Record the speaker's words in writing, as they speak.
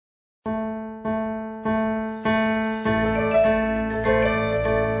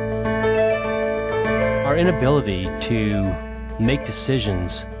inability to make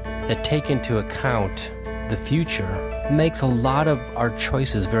decisions that take into account the future makes a lot of our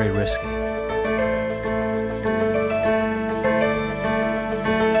choices very risky.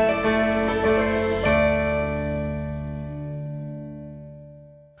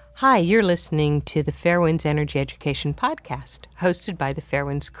 Hi, you're listening to the Fairewinds Energy Education Podcast, hosted by the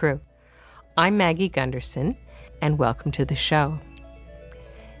Fairewinds Crew. I'm Maggie Gunderson, and welcome to the show.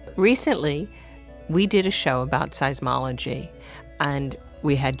 Recently, we did a show about seismology, and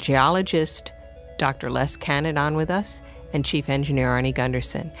we had geologist Dr. Les Kanat on with us and Chief Engineer Arnie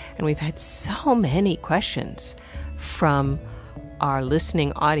Gunderson. And we've had so many questions from our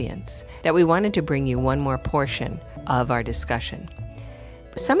listening audience that we wanted to bring you one more portion of our discussion.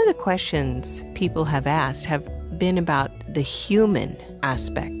 Some of the questions people have asked have been about the human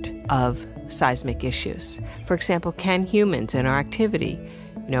aspect of seismic issues. For example, can humans in our activity,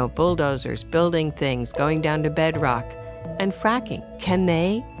 bulldozers, building things, going down to bedrock, and fracking, can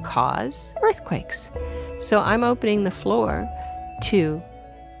they cause earthquakes? So I'm opening the floor to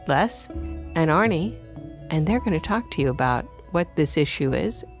Les and Arnie, and they're going to talk to you about what this issue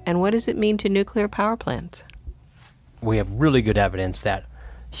is and what does it mean to nuclear power plants. We have really good evidence that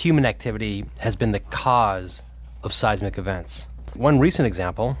human activity has been the cause of seismic events. One recent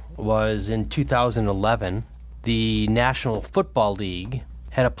example was in 2011, the National Football League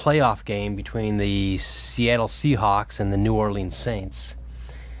had a playoff game between the Seattle Seahawks and the New Orleans Saints.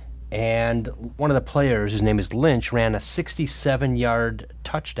 And one of the players, whose name is Lynch, ran a 67-yard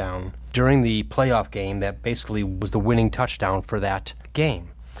touchdown during the playoff game that basically was the winning touchdown for that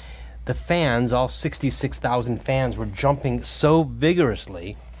game. The fans, all 66,000 fans, were jumping so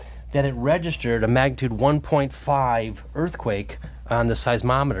vigorously that it registered a magnitude 1.5 earthquake on the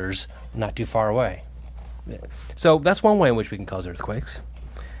seismometers not too far away. So that's one way in which we can cause earthquakes.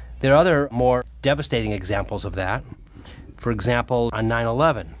 There are other more devastating examples of that. For example, on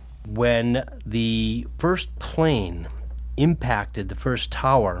 9/11, when the first plane impacted the first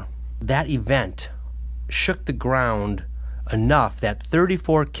tower, that event shook the ground enough that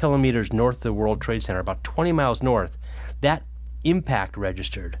 34 kilometers north of the World Trade Center, about 20 miles north, that impact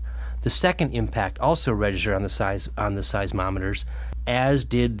registered. The second impact also registered on the seismometers, as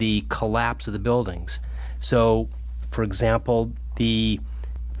did the collapse of the buildings. So, for example, the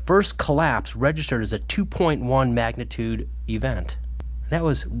first collapse registered as a 2.1 magnitude event. That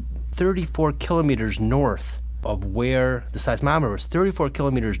was 34 kilometers north of where the seismometer was, 34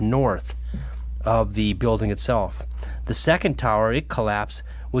 kilometers north of the building itself. The second tower, it collapsed,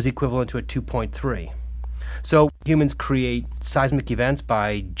 was equivalent to a 2.3. So humans create seismic events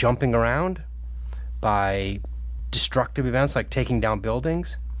by jumping around, by destructive events like taking down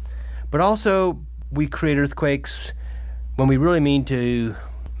buildings, but also we create earthquakes when we really mean to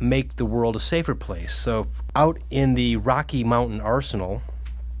make the world a safer place. So out in the Rocky Mountain Arsenal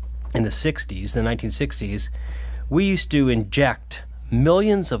in the 1960s, we used to inject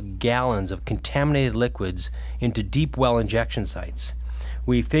millions of gallons of contaminated liquids into deep well injection sites.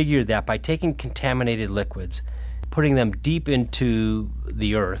 We figured that by taking contaminated liquids, putting them deep into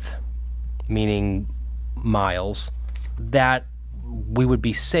the earth, meaning miles, that we would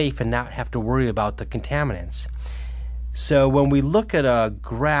be safe and not have to worry about the contaminants. So when we look at a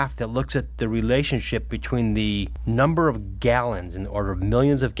graph that looks at the relationship between the number of gallons in the order of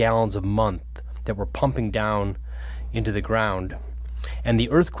millions of gallons a month that we're pumping down into the ground and the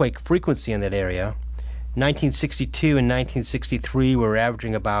earthquake frequency in that area, 1962 and 1963 were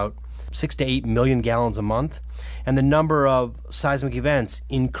averaging about 6 to 8 million gallons a month, and the number of seismic events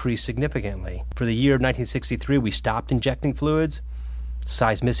increased significantly. For the year of 1963, we stopped injecting fluids,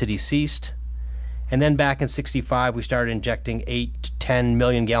 seismicity ceased, and then back in 65, we started injecting 8 to 10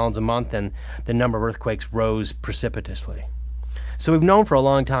 million gallons a month, and the number of earthquakes rose precipitously. So we've known for a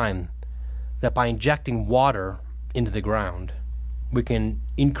long time that by injecting water into the ground, we can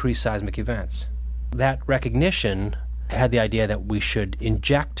increase seismic events. That recognition had the idea that we should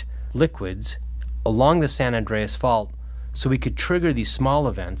inject liquids along the San Andreas Fault so we could trigger these small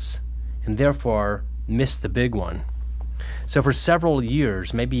events and therefore miss the big one. So for several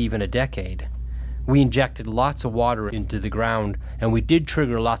years, maybe even a decade, we injected lots of water into the ground, and we did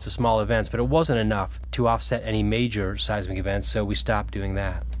trigger lots of small events, but it wasn't enough to offset any major seismic events, so we stopped doing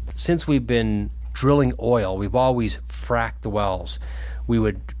that. Since we've been drilling oil, we've always fracked the wells. We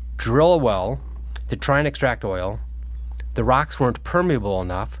would drill a well to try and extract oil. The rocks weren't permeable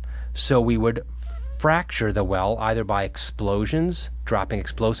enough, so we would fracture the well either by explosions, dropping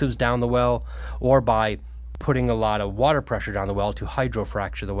explosives down the well, or by putting a lot of water pressure down the well to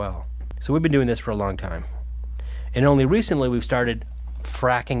hydrofracture the well. So we've been doing this for a long time. And only recently we've started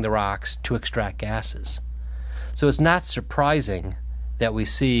fracking the rocks to extract gases. So it's not surprising that we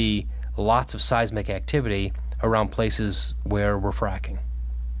see lots of seismic activity around places where we're fracking.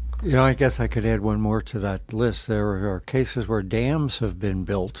 You know, I guess I could add one more to that list. There are cases where dams have been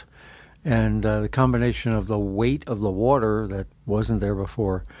built, and the combination of the weight of the water that wasn't there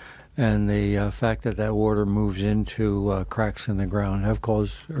before and the fact that that water moves into cracks in the ground have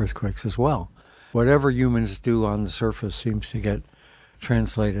caused earthquakes as well. Whatever humans do on the surface seems to get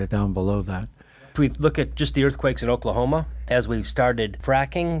translated down below that. If we look at just the earthquakes in Oklahoma, as we've started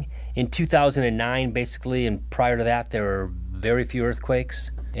fracking, in 2009 basically, and prior to that, there were very few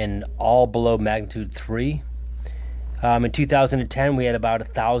earthquakes, and all below magnitude 3. In 2010, we had about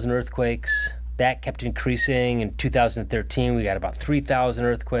 1,000 earthquakes. That kept increasing. In 2013, we got about 3,000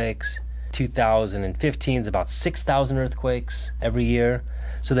 earthquakes. 2015 is about 6,000 earthquakes every year.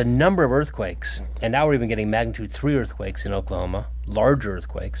 So the number of earthquakes, and now we're even getting magnitude 3 earthquakes in Oklahoma, larger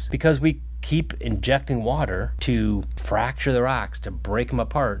earthquakes, because we keep injecting water to fracture the rocks, to break them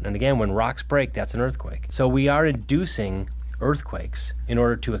apart. And again, when rocks break, that's an earthquake. So we are inducing earthquakes in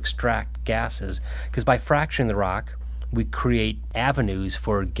order to extract gases, because by fracturing the rock, we create avenues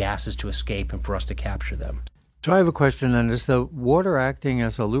for gases to escape and for us to capture them. So I have a question then. Is the water acting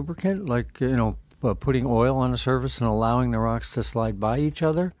as a lubricant, like, putting oil on the surface and allowing the rocks to slide by each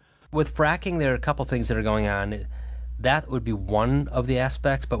other? With fracking, there are a couple things that are going on. That would be one of the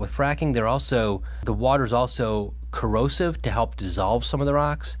aspects, but with fracking, the water is also corrosive to help dissolve some of the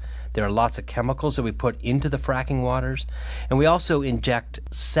rocks. There are lots of chemicals that we put into the fracking waters, and we also inject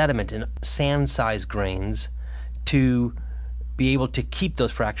sediment in sand-sized grains to be able to keep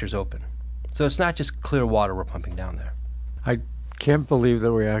those fractures open. So it's not just clear water we're pumping down there. I can't believe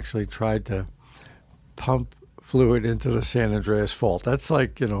that we actually tried to pump fluid into the San Andreas Fault. That's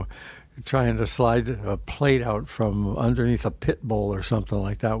like, trying to slide a plate out from underneath a pit bowl or something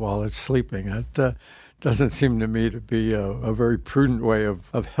like that while it's sleeping. That doesn't seem to me to be a very prudent way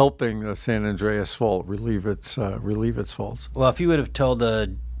of helping the San Andreas Fault relieve its faults. Well, if you would have told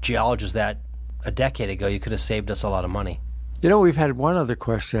the geologists that a decade ago, you could have saved us a lot of money. We've had one other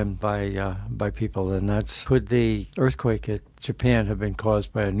question by people, and that's, could the earthquake at Japan have been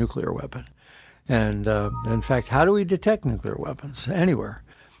caused by a nuclear weapon? And in fact, how do we detect nuclear weapons anywhere?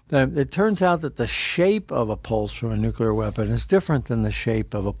 It turns out that the shape of a pulse from a nuclear weapon is different than the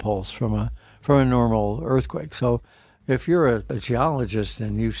shape of a pulse from a normal earthquake. So if you're a geologist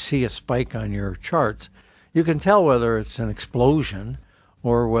and you see a spike on your charts, you can tell whether it's an explosion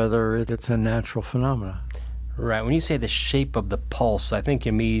or whether it's a natural phenomenon. Right. When you say the shape of the pulse, I think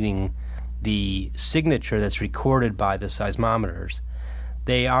you're meaning the signature that's recorded by the seismometers.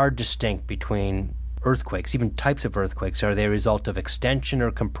 They are distinct between earthquakes, even types of earthquakes. Are they a result of extension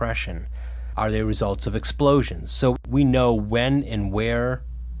or compression? Are they results of explosions? So we know when and where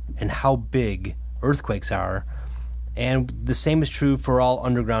and how big earthquakes are, and the same is true for all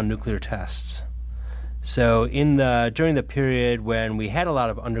underground nuclear tests. So during the period when we had a lot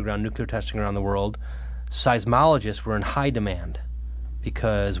of underground nuclear testing around the world, seismologists were in high demand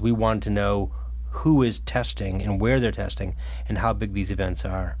because we wanted to know who is testing and where they're testing and how big these events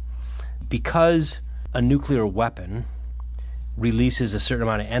are. Because a nuclear weapon releases a certain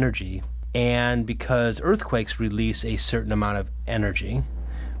amount of energy, and because earthquakes release a certain amount of energy,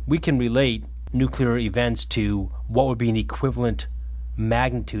 we can relate nuclear events to what would be an equivalent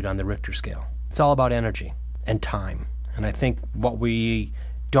magnitude on the Richter scale. It's all about energy and time. And I think what we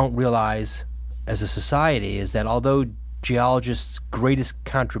don't realize as a society is that although geologists' greatest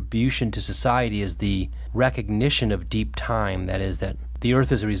contribution to society is the recognition of deep time, that is, that the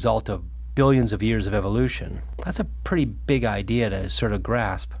Earth is a result of billions of years of evolution, that's a pretty big idea to sort of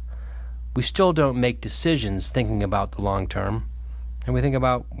grasp. We still don't make decisions thinking about the long term, and we think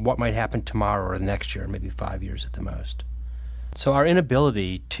about what might happen tomorrow or the next year, maybe 5 years at the most. So our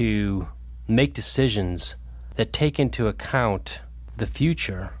inability to make decisions that take into account the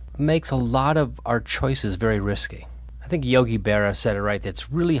future makes a lot of our choices very risky. I think Yogi Berra said it right, that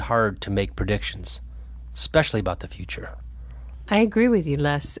it's really hard to make predictions, especially about the future. I agree with you,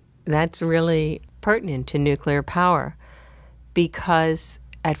 Les. That's really pertinent to nuclear power, because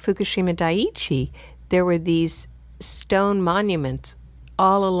at Fukushima Daiichi, there were these stone monuments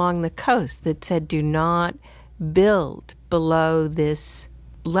all along the coast that said, do not build below this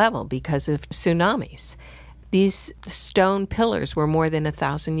level because of tsunamis. These stone pillars were more than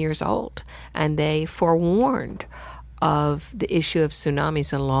 1,000 years old, and they forewarned of the issue of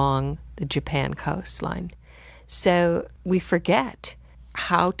tsunamis along the Japan coastline. So we forget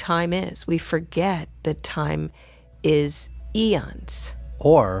how time is. We forget that time is eons.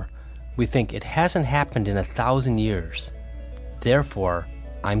 Or we think it hasn't happened in 1,000 years. Therefore,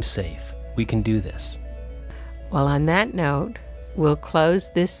 I'm safe. We can do this. Well, on that note, we'll close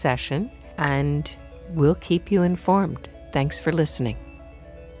this session and we'll keep you informed. Thanks for listening.